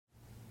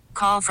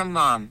call from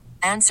mom.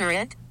 Answer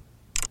it.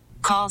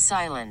 Call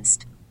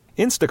silenced.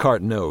 Instacart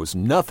knows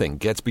nothing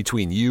gets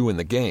between you and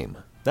the game.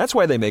 That's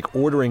why they make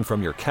ordering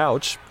from your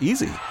couch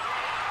easy.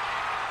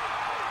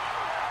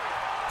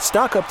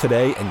 Stock up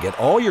today and get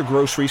all your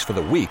groceries for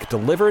the week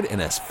delivered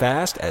in as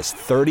fast as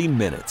 30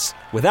 minutes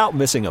without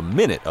missing a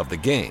minute of the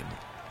game.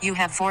 You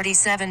have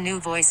 47 new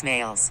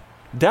voicemails.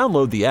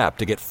 Download the app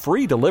to get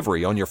free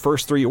delivery on your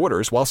first 3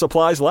 orders while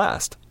supplies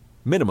last.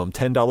 Minimum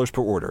 $10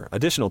 per order.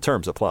 Additional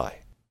terms apply.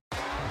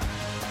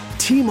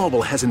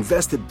 T-Mobile has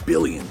invested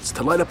billions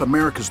to light up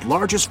America's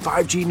largest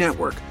 5G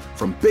network,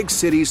 from big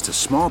cities to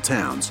small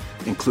towns,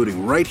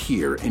 including right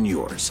here in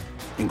yours.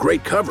 And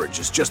great coverage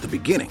is just the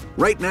beginning.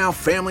 Right now,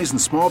 families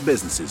and small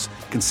businesses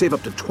can save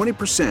up to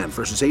 20%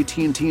 versus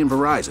AT&T and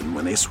Verizon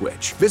when they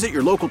switch. Visit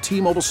your local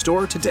T-Mobile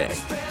store today.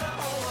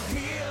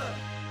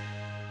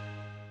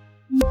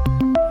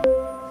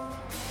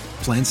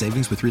 Plan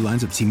savings with 3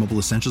 lines of T-Mobile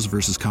Essentials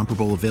versus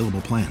comparable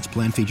available plans.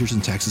 Plan features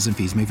and taxes and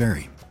fees may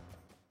vary.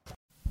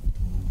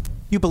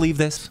 You believe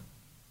this?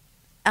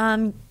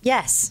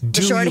 Yes.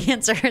 The short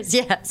answer is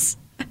yes.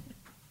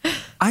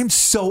 I'm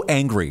so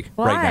angry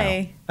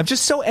right now. I'm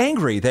just so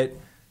angry that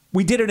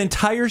we did an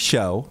entire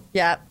show.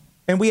 Yep.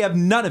 And we have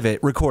none of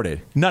it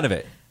recorded. None of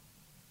it.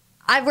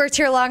 I've worked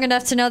here long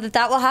enough to know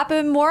that will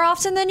happen more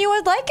often than you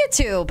would like it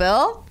to,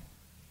 Bill.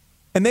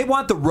 And they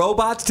want the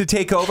robots to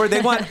take over.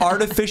 They want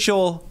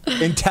artificial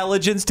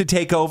intelligence to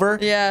take over.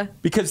 Yeah.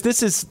 Because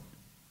this is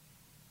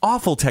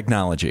awful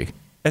technology.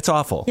 It's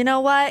awful. You know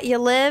what? You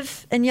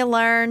live and you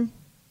learn.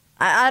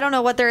 I don't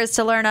know what there is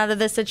to learn out of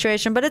this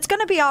situation, but it's going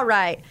to be all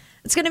right.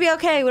 It's going to be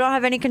okay. We don't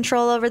have any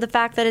control over the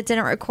fact that it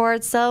didn't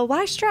record, so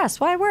why stress?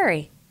 Why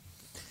worry?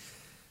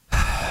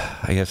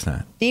 I guess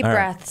not. Deep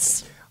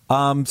breaths.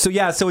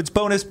 So it's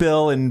Bonus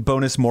Bill and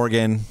Bonus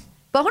Morgan.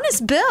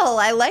 Bonus Bill.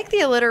 I like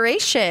the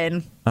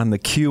alliteration. On the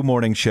Q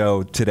Morning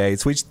Show today.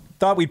 So we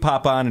thought we'd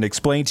pop on and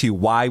explain to you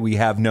why we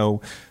have no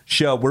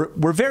show.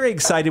 We're very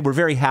excited. We're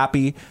very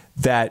happy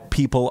that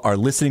people are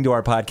listening to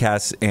our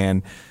podcasts.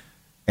 And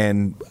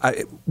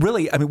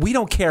we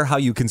don't care how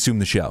you consume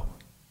the show.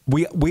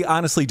 We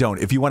honestly don't.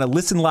 If you want to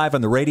listen live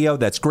on the radio,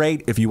 that's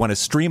great. If you want to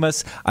stream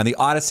us on the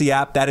Odyssey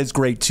app, that is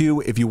great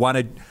too. If you want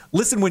to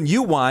listen when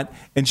you want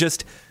and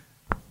just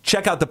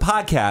check out the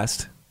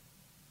podcast,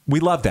 we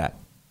love that.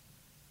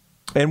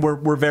 And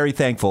we're very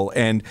thankful.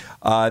 And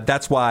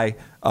that's why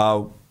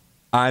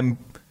I'm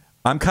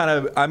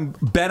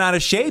bent out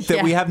of shape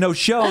that we have no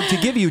show to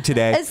give you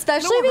today.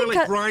 Especially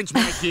really grinds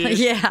my gears.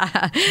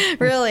 Yeah,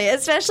 really.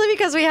 Especially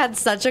because we had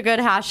such a good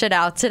hash it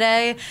out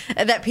today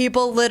that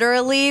people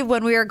literally,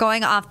 when we were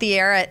going off the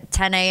air at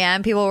 10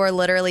 a.m., people were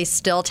literally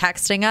still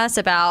texting us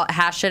about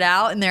hash it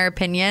out and their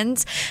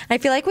opinions. I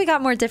feel like we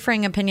got more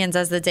differing opinions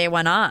as the day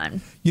went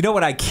on. You know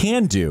what I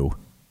can do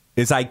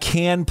is I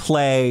can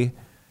play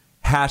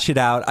hash it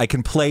out. I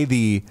can play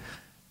the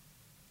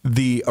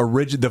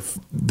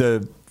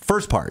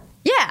first part.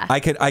 Yeah. I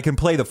can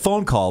play the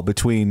phone call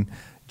between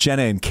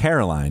Jenna and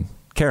Carolyn.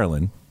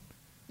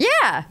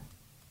 Yeah.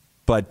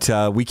 But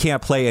we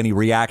can't play any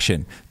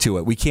reaction to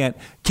it. We can't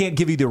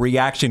give you the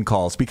reaction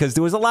calls because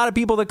there was a lot of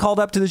people that called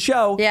up to the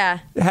show. Yeah.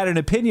 Had an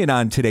opinion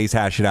on today's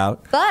Hash It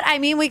Out. But,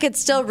 we could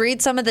still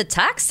read some of the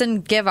texts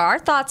and give our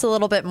thoughts a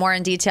little bit more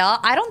in detail.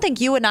 I don't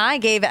think you and I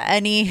gave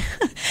any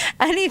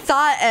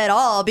thought at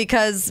all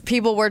because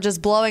people were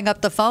just blowing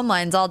up the phone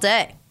lines all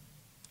day.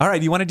 All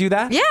right. You want to do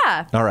that?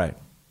 Yeah. All right.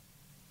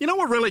 You know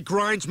what really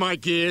grinds my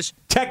gears?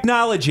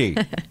 Technology.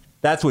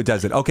 That's what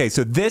does it. Okay,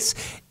 so this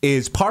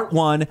is part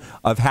 1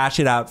 of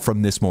Hash It Out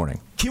from this morning.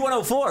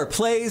 Q104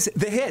 plays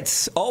the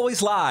hits,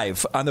 always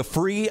live on the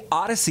free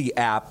Odyssey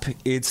app.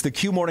 It's the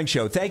Q Morning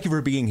Show. Thank you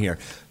for being here.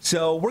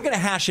 So we're going to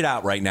hash it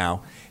out right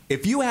now.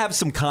 If you have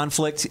some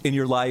conflict in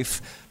your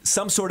life,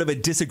 some sort of a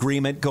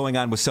disagreement going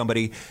on with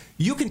somebody,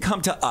 you can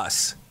come to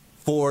us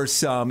for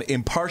some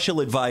impartial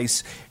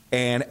advice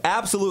and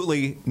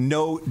absolutely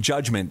no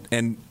judgment.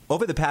 And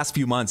over the past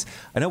few months,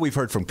 I know we've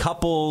heard from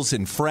couples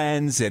and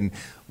friends and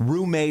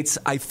roommates.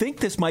 I think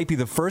this might be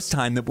the first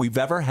time that we've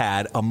ever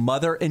had a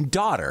mother and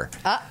daughter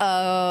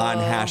on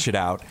Hash It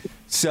Out.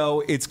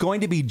 So it's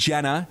going to be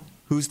Jenna,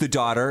 who's the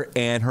daughter,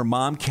 and her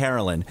mom,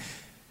 Carolyn.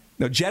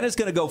 Now, Jenna's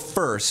going to go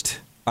first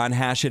on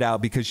Hash It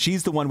Out because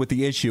she's the one with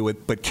the issue.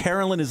 But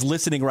Carolyn is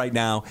listening right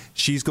now.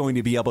 She's going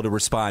to be able to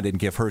respond and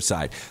give her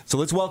side. So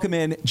let's welcome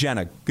in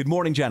Jenna. Good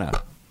morning,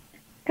 Jenna.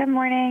 Good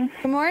morning.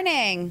 Good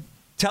morning.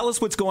 Tell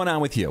us what's going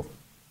on with you.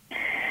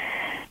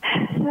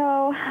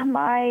 So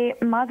my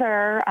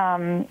mother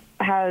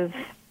has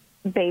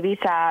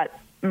babysat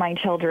my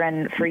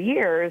children for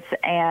years,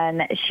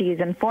 and she's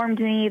informed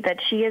me that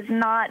she is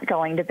not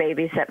going to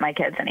babysit my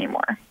kids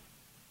anymore.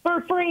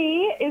 For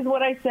free is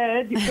what I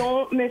said.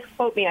 Don't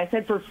misquote me. I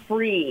said for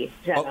free,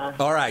 Jenna.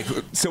 Oh, all right.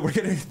 So we're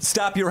going to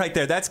stop you right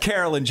there. That's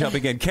Carolyn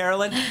jumping in.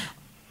 Carolyn,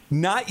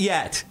 not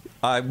yet.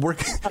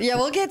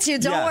 We'll get to you.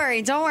 Don't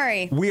worry. Don't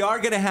worry. We are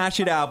going to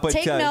hash it out. But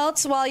take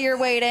notes while you're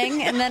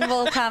waiting, and then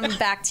we'll come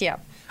back to you.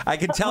 I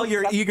can tell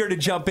you're eager to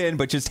jump in,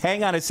 but just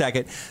hang on a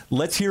second.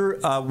 Let's hear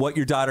what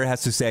your daughter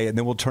has to say, and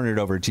then we'll turn it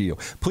over to you.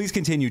 Please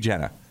continue,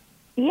 Jenna.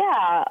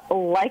 Yeah,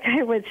 like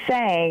I was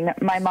saying,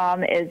 my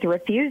mom is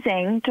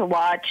refusing to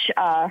watch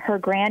her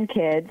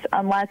grandkids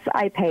unless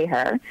I pay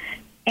her.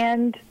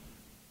 And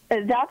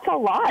that's a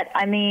lot.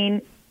 I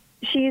mean,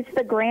 she's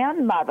the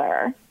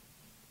grandmother.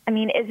 I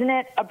mean, isn't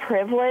it a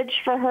privilege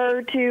for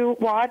her to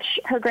watch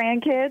her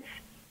grandkids?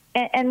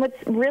 And what's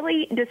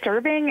really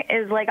disturbing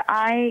is, like,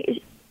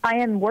 I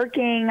am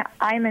working,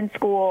 I'm in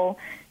school.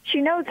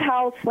 She knows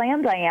how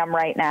slammed I am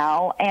right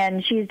now,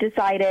 and she's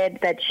decided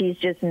that she's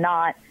just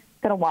not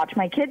going to watch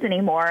my kids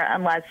anymore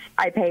unless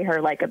I pay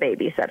her like a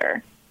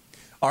babysitter.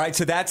 All right,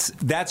 so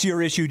that's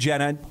your issue,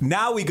 Jenna.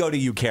 Now we go to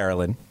you,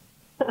 Carolyn.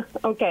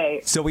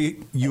 Okay. So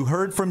you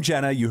heard from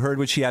Jenna. You heard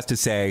what she has to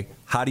say.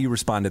 How do you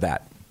respond to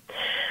that?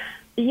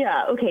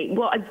 Yeah, okay.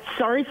 Well, I'm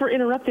sorry for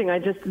interrupting.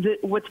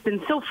 What's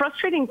been so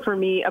frustrating for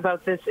me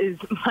about this is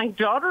my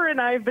daughter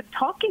and I have been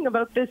talking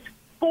about this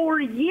for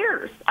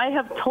years. I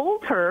have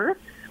told her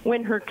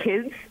when her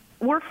kids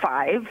were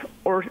 5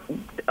 or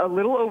a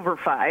little over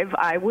 5,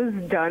 I was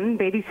done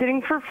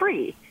babysitting for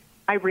free.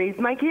 I raised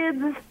my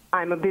kids.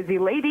 I'm a busy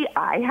lady.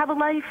 I have a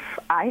life.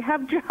 I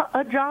have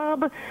a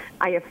job.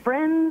 I have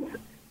friends.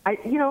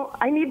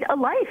 I need a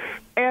life,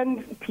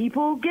 and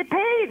people get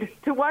paid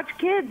to watch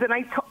kids.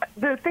 And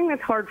the thing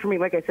that's hard for me,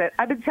 like I said,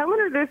 I've been telling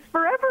her this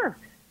forever.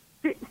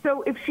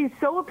 So if she's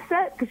so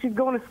upset because she's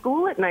going to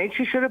school at night,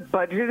 she should have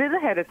budgeted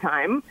ahead of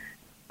time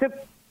to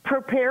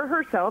prepare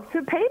herself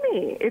to pay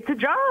me. It's a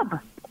job.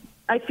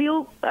 I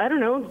feel,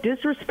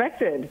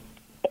 disrespected.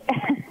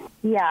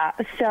 Yeah,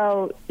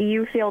 so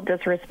you feel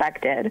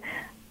disrespected.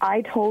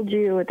 I told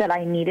you that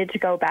I needed to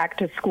go back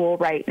to school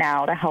right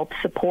now to help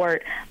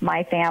support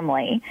my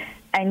family,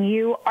 and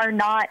you are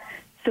not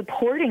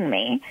supporting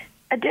me.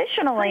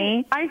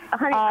 Additionally,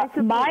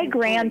 my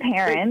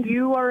grandparents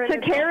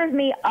took care of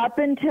me up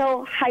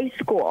until high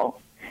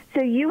school.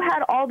 So you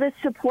had all this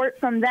support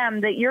from them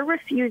that you're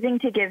refusing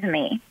to give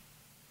me.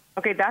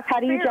 Okay, that's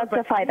how do you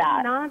justify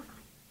that?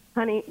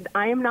 Honey,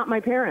 I am not my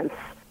parents.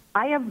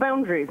 I have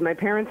boundaries. My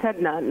parents had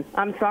none.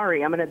 I'm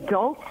sorry. I'm an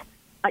adult.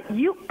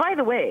 By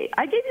the way,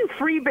 I gave you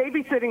free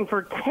babysitting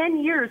for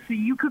 10 years so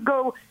you could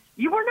go.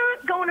 You were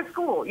not going to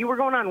school. You were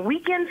going on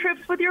weekend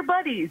trips with your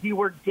buddies. You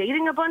were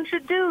dating a bunch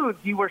of dudes.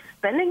 You were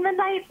spending the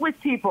night with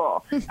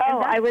people. Oh,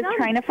 I was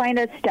trying to find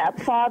a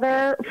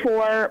stepfather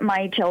for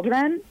my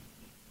children.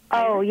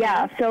 Oh,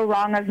 yeah, so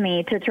wrong of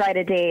me to try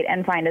to date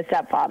and find a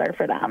stepfather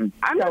for them.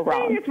 I'm so not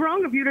wrong. saying it's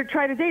wrong of you to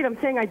try to date. I'm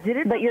saying I did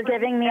it. But you're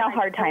giving me a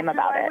hard time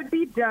about it. I would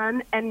be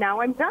done, and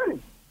now I'm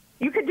done.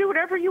 You could do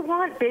whatever you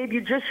want, babe.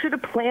 You just should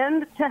have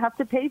planned to have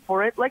to pay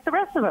for it like the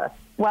rest of us.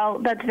 Well,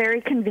 that's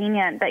very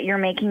convenient that you're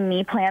making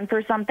me plan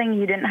for something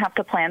you didn't have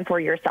to plan for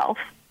yourself.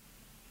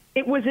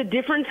 It was a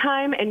different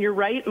time, and you're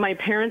right. My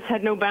parents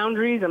had no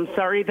boundaries. I'm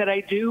sorry that I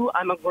do.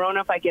 I'm a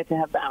grown-up. I get to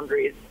have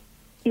boundaries.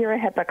 You're a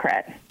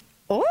hypocrite.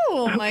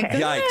 Oh, my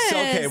goodness. Yikes.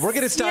 Okay, we're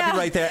going to stop you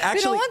right there. Actually,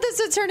 we don't want this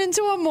to turn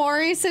into a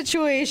Maury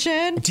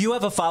situation. Do you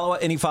have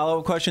any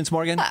follow-up questions,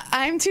 Morgan?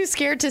 I'm too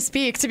scared to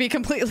speak, to be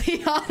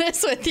completely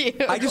honest with you.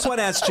 I just want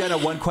to ask Jenna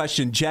one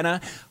question. Jenna,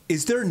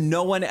 is there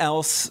no one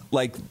else,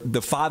 like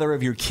the father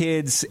of your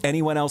kids,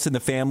 anyone else in the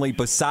family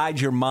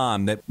besides your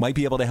mom that might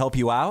be able to help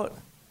you out?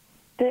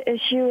 The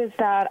issue is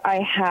that I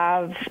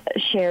have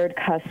shared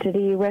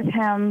custody with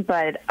him,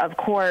 but of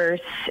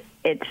course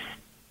it's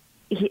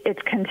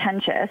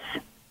contentious.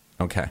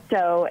 Okay.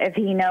 So if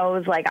he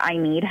knows, like, I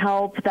need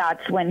help,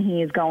 that's when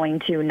he's going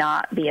to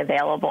not be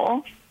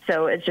available.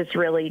 So it's just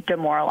really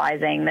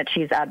demoralizing that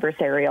she's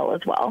adversarial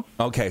as well.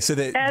 Okay, so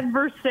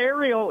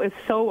adversarial is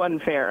so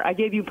unfair. I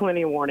gave you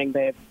plenty of warning,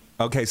 babe.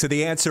 Okay, so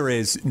the answer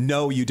is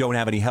no, you don't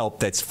have any help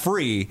that's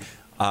free.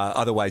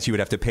 Otherwise, you would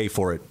have to pay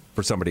for it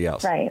for somebody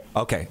else. Right.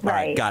 Okay. All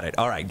right. Got it.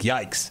 All right.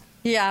 Yikes.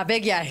 Yeah,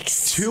 big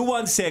yikes.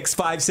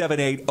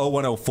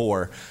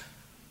 216-578-0104.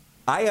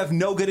 I have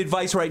no good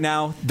advice right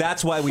now.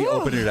 That's why we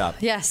open it up.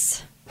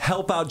 Yes.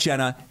 Help out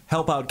Jenna.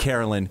 Help out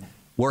Carolyn.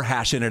 We're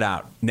hashing it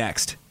out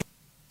next.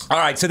 All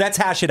right, so that's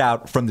Hash It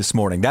Out from this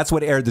morning. That's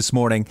what aired this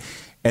morning.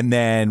 And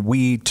then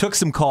we took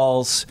some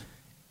calls,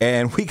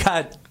 and we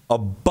got a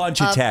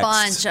bunch of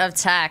texts. A bunch of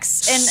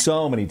texts. And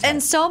so many texts.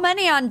 And so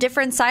many on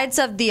different sides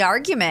of the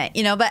argument,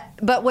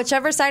 but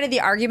whichever side of the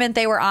argument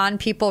they were on,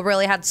 people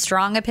really had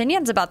strong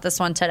opinions about this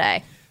one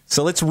today.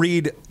 So let's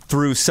read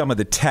through some of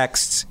the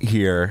texts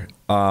here.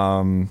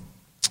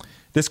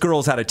 This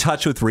girl's out of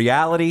touch with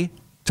reality.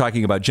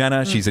 Talking about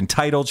Jenna. She's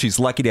entitled. She's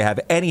lucky to have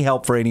any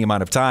help for any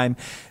amount of time.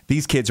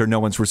 These kids are no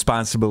one's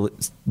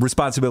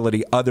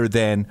responsibility other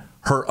than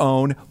her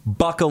own.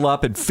 Buckle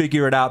up and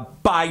figure it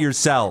out by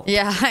yourself.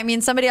 Yeah, I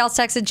mean, somebody else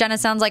texted, Jenna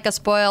sounds like a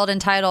spoiled,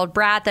 entitled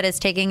brat that is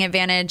taking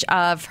advantage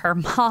of her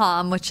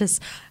mom, which is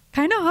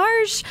kind of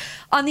harsh.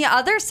 On the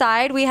other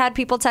side, we had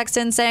people text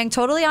in saying,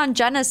 totally on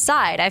Jenna's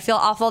side. I feel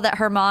awful that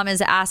her mom is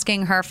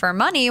asking her for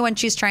money when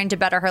she's trying to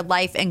better her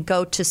life and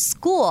go to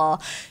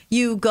school.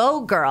 You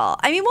go, girl.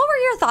 I mean, what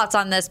were your thoughts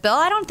on this, Bill?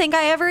 I don't think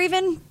I ever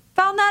even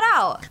found that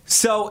out.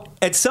 So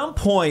at some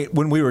point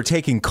when we were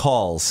taking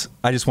calls,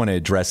 I just want to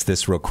address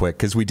this real quick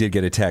because we did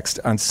get a text.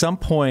 On some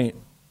point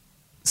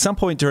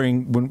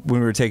during when we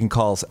were taking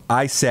calls,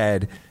 I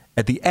said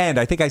at the end,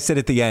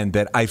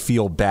 that I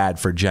feel bad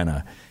for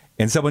Jenna.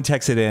 And someone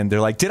texted in, they're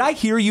like, did I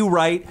hear you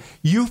right?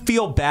 You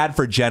feel bad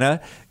for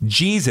Jenna?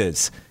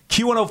 Jesus.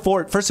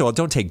 Q104, first of all,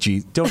 don't take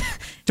don't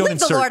Leave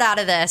insert the Lord out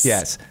of this.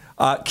 Yes.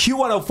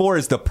 Q104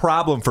 is the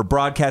problem for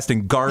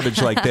broadcasting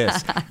garbage like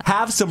this.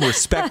 Have some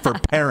respect for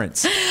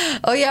parents.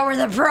 Oh, yeah, we're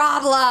the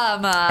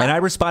problem. And I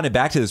responded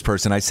back to this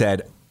person. I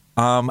said,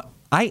 I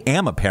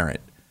am a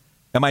parent.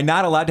 Am I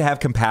not allowed to have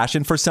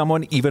compassion for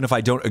someone even if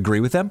I don't agree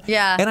with them?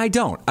 Yeah. And I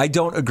don't. I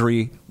don't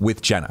agree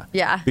with Jenna.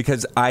 Yeah.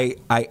 Because I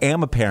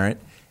am a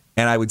parent,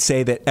 and I would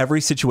say that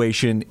every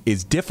situation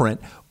is different,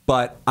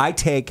 but I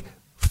take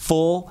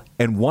full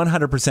and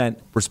 100%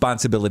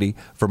 responsibility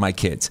for my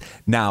kids.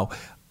 Now,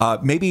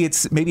 maybe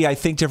I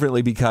think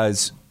differently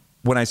because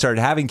when I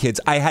started having kids,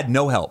 I had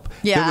no help.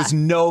 Yeah. There was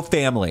no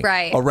family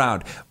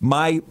around.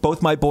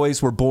 Both my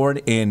boys were born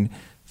in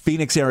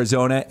Phoenix,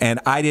 Arizona, and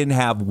I didn't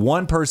have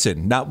one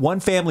person, not one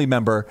family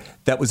member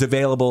that was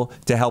available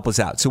to help us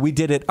out. So we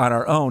did it on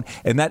our own,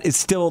 and that is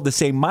still the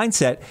same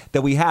mindset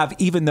that we have,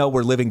 even though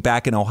we're living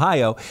back in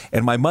Ohio,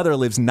 and my mother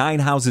lives 9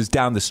 houses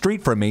down the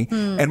street from me,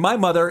 and my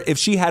mother, if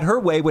she had her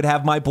way, would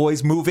have my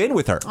boys move in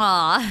with her.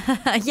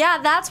 Aw. Yeah,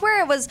 that's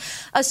where it was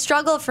a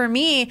struggle for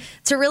me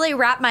to really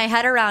wrap my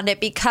head around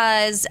it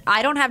because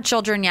I don't have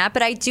children yet,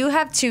 but I do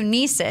have 2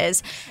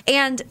 nieces,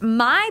 and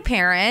my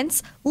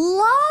parents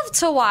love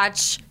to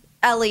watch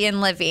Ellie and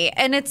Livy.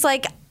 And it's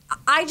like,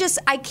 I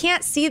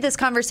can't see this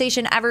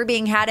conversation ever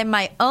being had in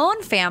my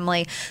own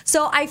family.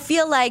 So I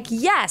feel like,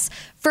 yes,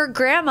 for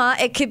grandma,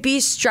 it could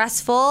be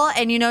stressful.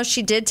 And,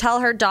 she did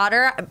tell her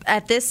daughter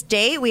at this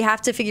date, we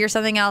have to figure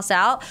something else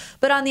out.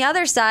 But on the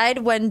other side,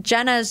 when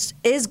Jenna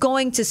is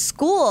going to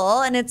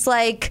school and it's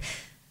like,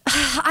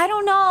 I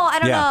don't know.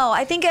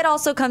 I think it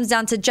also comes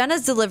down to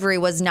Jenna's delivery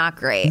was not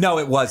great. No,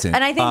 it wasn't.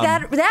 And I think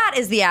that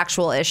is the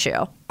actual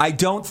issue. I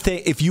don't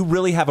think, if you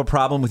really have a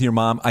problem with your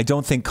mom, I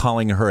don't think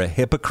calling her a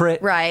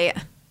hypocrite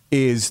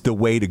is the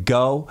way to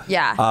go.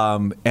 Yeah.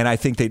 And I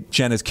think that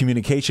Jenna's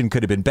communication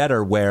could have been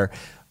better where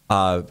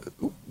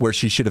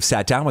she should have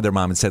sat down with her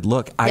mom and said,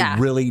 look, I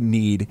really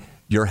need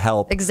your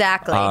help.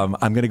 Exactly. I'm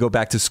going to go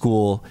back to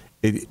school.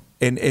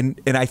 And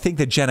I think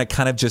that Jenna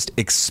kind of just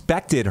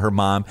expected her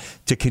mom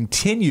to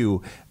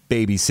continue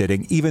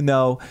babysitting, even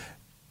though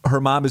her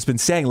mom has been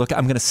saying, look,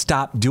 I'm going to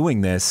stop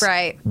doing this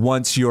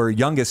once your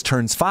youngest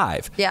turns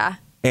 5. Yeah.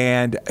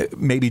 And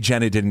maybe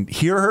Jenna didn't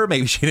hear her.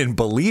 Maybe she didn't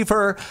believe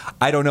her.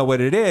 I don't know what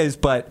it is,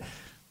 but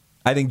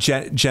I think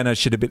Jenna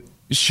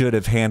should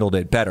have handled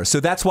it better. So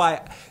that's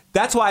why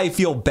I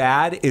feel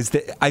bad.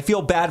 I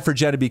feel bad for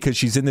Jenna because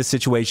she's in this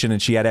situation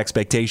and she had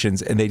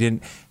expectations and they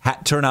didn't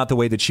turn out the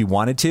way that she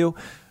wanted to.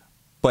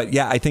 But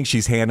yeah, I think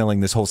she's handling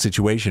this whole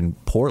situation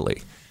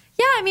poorly.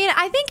 Yeah, I mean,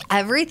 I think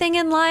everything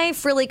in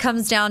life really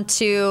comes down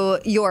to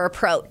your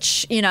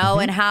approach,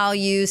 and how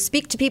you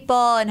speak to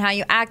people and how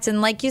you act.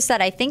 And like you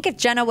said, I think if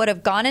Jenna would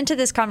have gone into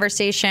this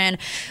conversation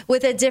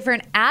with a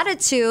different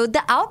attitude,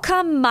 the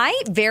outcome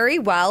might very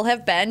well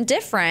have been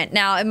different.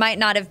 Now, it might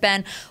not have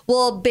been,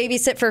 well,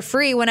 babysit for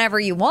free whenever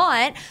you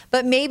want,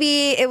 but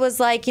maybe it was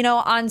like,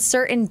 on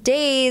certain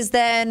days,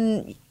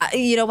 then,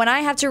 when I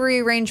have to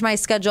rearrange my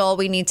schedule,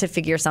 we need to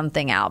figure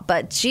something out.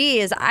 But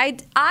geez,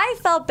 I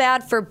felt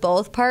bad for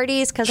both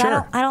parties because I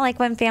don't like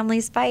when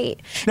families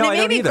fight. No, and it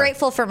I made me don't either.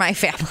 grateful for my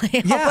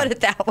family. I'll put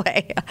it that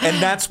way.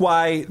 And that's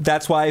why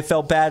I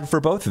felt bad for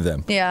both of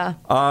them. Yeah.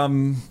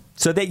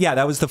 So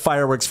that was the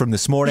fireworks from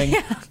this morning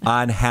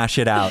on Hash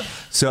It Out.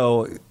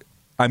 So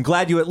I'm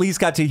glad you at least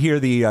got to hear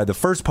the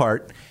first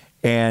part.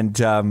 And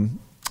Chew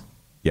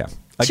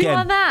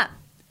on that.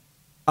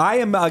 I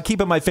am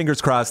keeping my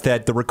fingers crossed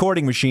that the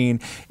recording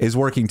machine is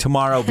working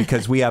tomorrow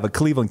because we have a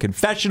Cleveland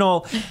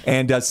confessional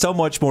and so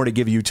much more to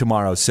give you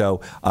tomorrow.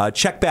 So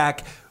check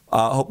back.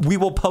 We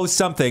will post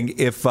something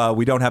if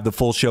we don't have the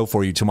full show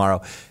for you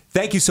tomorrow.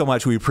 Thank you so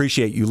much. We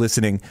appreciate you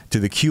listening to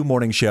the Q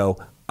Morning Show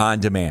on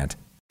demand.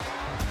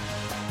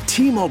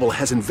 T-Mobile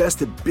has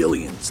invested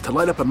billions to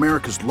light up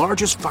America's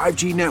largest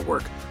 5G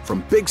network,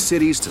 from big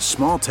cities to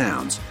small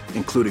towns,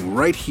 including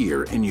right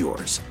here in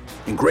yours.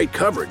 And great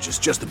coverage is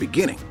just the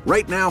beginning.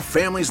 Right now,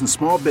 families and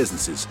small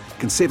businesses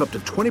can save up to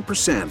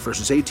 20%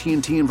 versus AT&T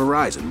and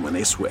Verizon when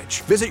they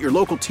switch. Visit your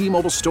local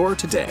T-Mobile store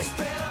today.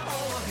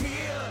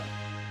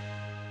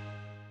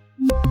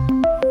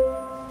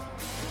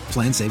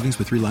 Plan savings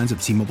with 3 lines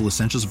of T-Mobile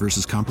Essentials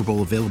versus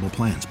comparable available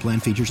plans. Plan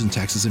features and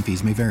taxes and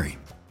fees may vary.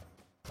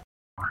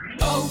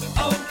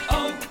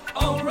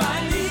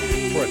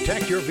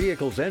 Protect your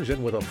vehicle's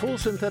engine with a full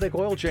synthetic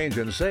oil change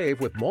and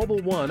save with Mobile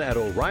One at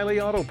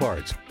O'Reilly Auto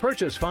Parts.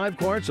 Purchase 5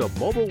 quarts of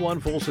Mobile One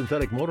full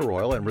synthetic motor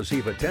oil and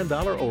receive a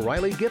 $10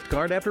 O'Reilly gift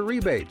card after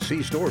rebate.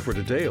 See store for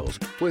details.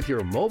 With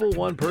your Mobile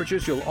One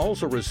purchase, you'll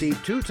also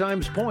receive 2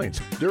 times points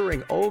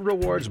during O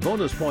Rewards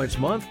Bonus Points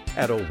Month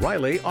at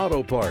O'Reilly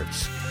Auto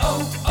Parts.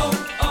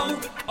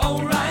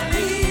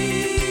 O'Reilly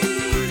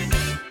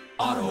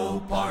Auto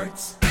Parts.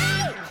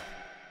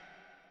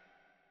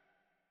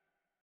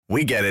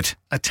 We get it.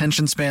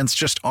 Attention spans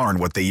just aren't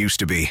what they used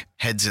to be.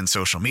 Heads in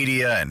social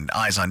media and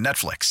eyes on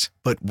Netflix.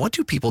 But what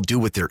do people do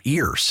with their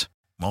ears?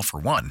 Well, for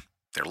one,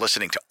 they're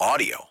listening to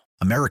audio.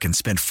 Americans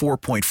spend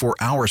 4.4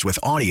 hours with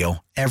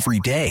audio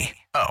every day.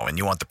 Oh, and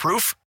you want the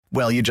proof?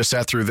 Well, you just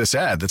sat through this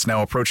ad that's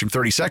now approaching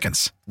 30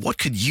 seconds. What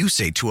could you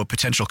say to a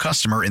potential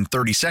customer in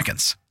 30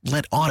 seconds?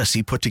 Let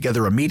Odyssey put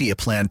together a media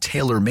plan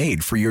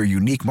tailor-made for your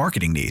unique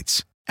marketing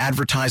needs.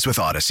 Advertise with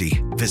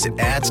Odyssey. Visit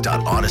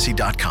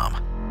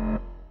ads.odyssey.com.